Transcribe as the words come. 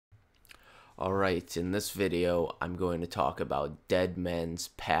Alright, in this video, I'm going to talk about Dead Men's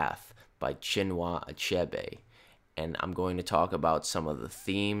Path by Chinua Achebe, and I'm going to talk about some of the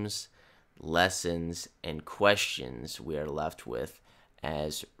themes, lessons, and questions we are left with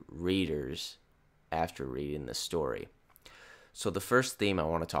as readers after reading the story. So the first theme I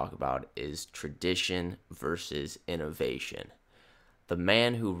want to talk about is tradition versus innovation. The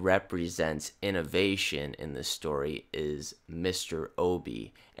man who represents innovation in this story is Mr.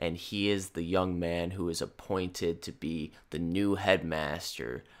 Obi, and he is the young man who is appointed to be the new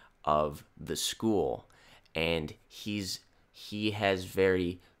headmaster of the school. And he has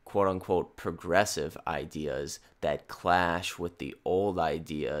very quote-unquote progressive ideas that clash with the old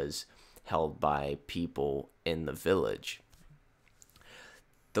ideas held by people in the village.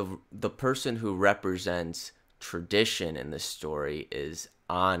 The person who represents tradition in this story is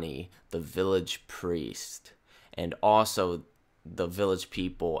Ani, the village priest, and also the village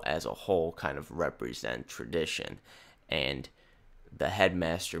people as a whole kind of represent tradition, and the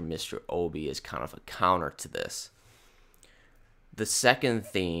headmaster, Mr. Obi, is kind of a counter to this. The second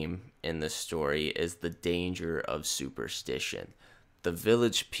theme in the story is the danger of superstition. The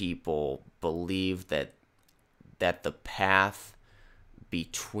village people believe that the path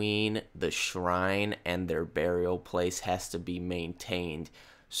between the shrine and their burial place has to be maintained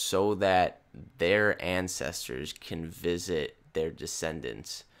so that their ancestors can visit their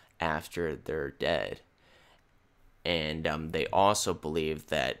descendants after they're dead. And they also believe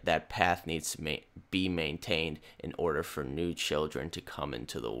that that path needs to be maintained in order for new children to come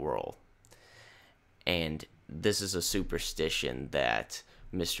into the world. And this is a superstition that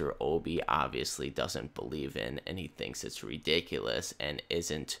Mr. Obi obviously doesn't believe in, and he thinks it's ridiculous and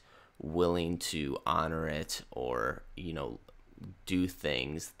isn't willing to honor it or, do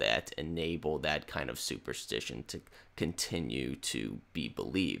things that enable that kind of superstition to continue to be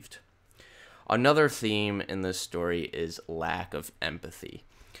believed. Another theme in this story is lack of empathy.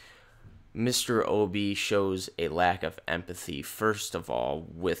 Mr. Obi shows a lack of empathy, first of all,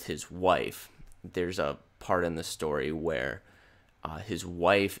 with his wife. There's a part in the story where his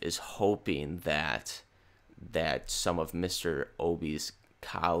wife is hoping that some of Mr. Obi's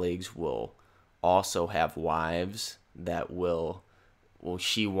colleagues will also have wives that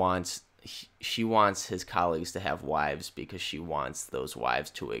she wants his colleagues to have wives because she wants those wives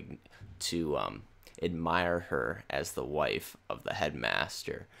to admire her as the wife of the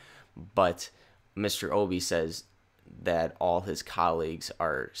headmaster. But Mr. Obi says that all his colleagues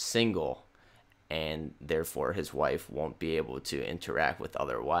are single, and therefore his wife won't be able to interact with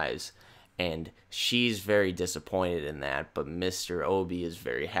other wives. And she's very disappointed in that, but Mr. Obi is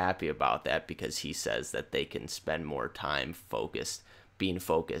very happy about that because he says that they can spend more time being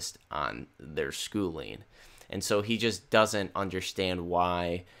focused on their schooling. And so he just doesn't understand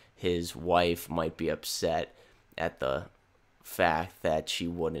why his wife might be upset at the fact that she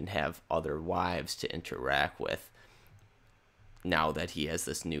wouldn't have other wives to interact with now that he has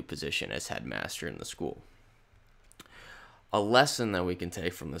this new position as headmaster in the school. A lesson that we can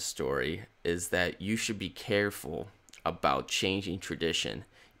take from the story is that you should be careful about changing tradition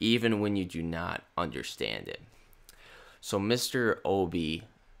even when you do not understand it. So Mr. Obi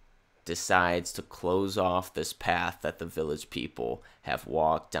decides to close off this path that the village people have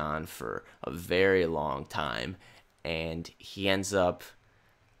walked on for a very long time, and he ends up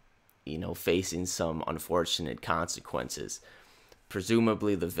facing some unfortunate consequences.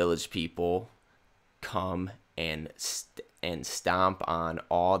 Presumably the village people come and stomp on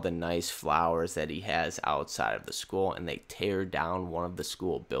all the nice flowers that he has outside of the school, and they tear down one of the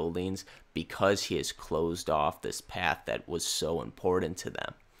school buildings because he has closed off this path that was so important to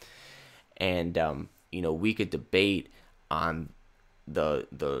them. And we could debate on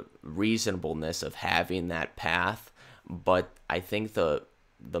the reasonableness of having that path, but I think the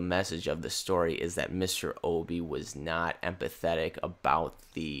message of the story is that Mr. Obi was not empathetic about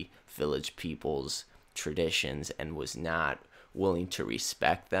the village people's traditions and was not willing to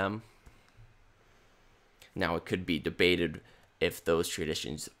respect them. Now, it could be debated if those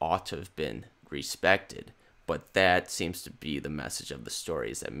traditions ought to have been respected, but that seems to be the message of the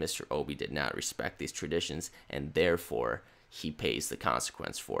story, is that Mr. Obi did not respect these traditions, and therefore he pays the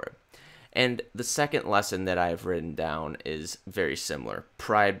consequence for it. And the second lesson that I've written down is very similar.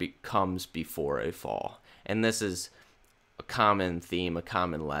 Pride comes before a fall. And this is a common theme, a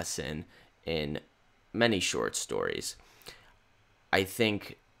common lesson in many short stories. I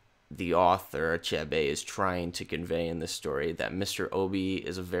think the author, Achebe, is trying to convey in this story that Mr. Obi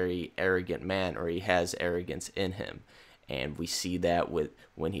is a very arrogant man, or he has arrogance in him. And we see that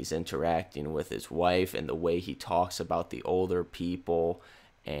when he's interacting with his wife and the way he talks about the older people,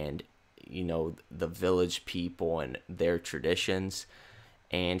 and the village people and their traditions,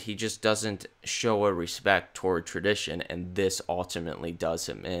 and he just doesn't show a respect toward tradition, and this ultimately does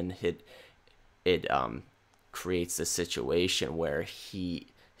him in. It creates a situation where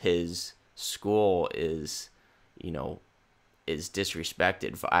his school is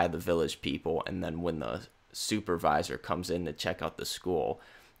disrespected by the village people, and then when the supervisor comes in to check out the school,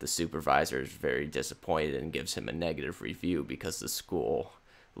 the supervisor is very disappointed and gives him a negative review because the school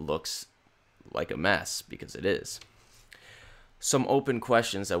looks like a mess, because it is. Some open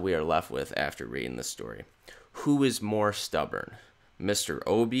questions that we are left with after reading the story. Who is more stubborn? Mr.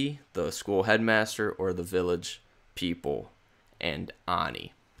 Obi, the school headmaster, or the village people and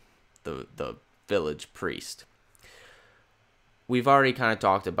Ani, the village priest? We've already kind of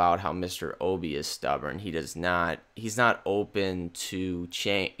talked about how Mr. Obi is stubborn. He's not open to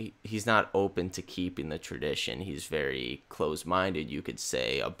change. He's not open to keeping the tradition. He's very close-minded, you could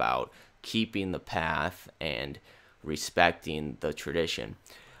say, about keeping the path and respecting the tradition.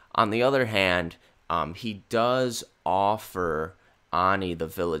 On the other hand, he does offer Ani, the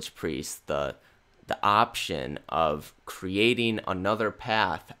village priest, the option of creating another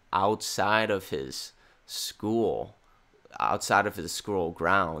path outside of his school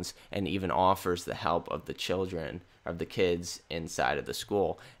grounds, and even offers the help of the kids inside of the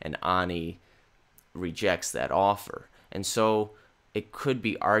school, and Ani rejects that offer. And so it could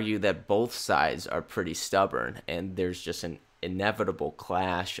be argued that both sides are pretty stubborn, and there's just an inevitable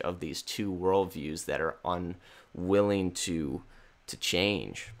clash of these two worldviews that are unwilling to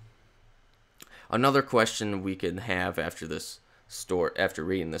change. Another question we can have after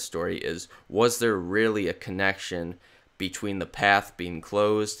reading this story is, was there really a connection between the path being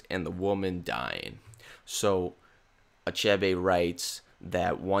closed and the woman dying? So Achebe writes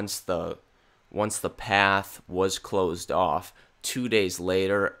that once the path was closed off, 2 days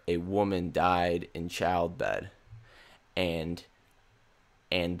later a woman died in childbed, and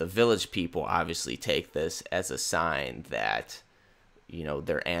the village people obviously take this as a sign that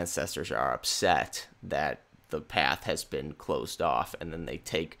their ancestors are upset that the path has been closed off, and then they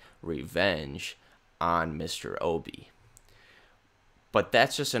take revenge on Mr. Obi. But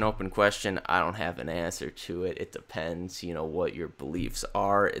that's just an open question. I don't have an answer to it. It depends, what your beliefs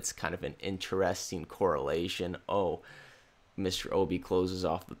are. It's kind of an interesting correlation. Oh, Mr. Obi closes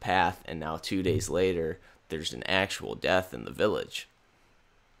off the path, and now 2 days later, there's an actual death in the village.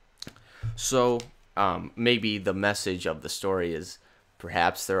 So maybe the message of the story is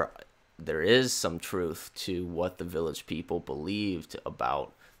perhaps there is some truth to what the village people believed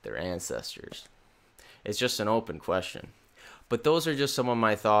about their ancestors. It's just an open question. But those are just some of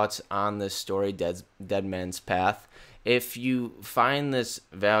my thoughts on this story, Dead Man's Path. If you find this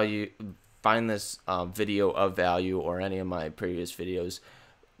video of value, or any of my previous videos,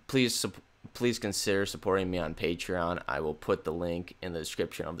 please consider supporting me on Patreon. I will put the link in the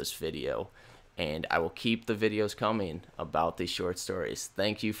description of this video, and I will keep the videos coming about these short stories.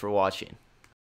 Thank you for watching.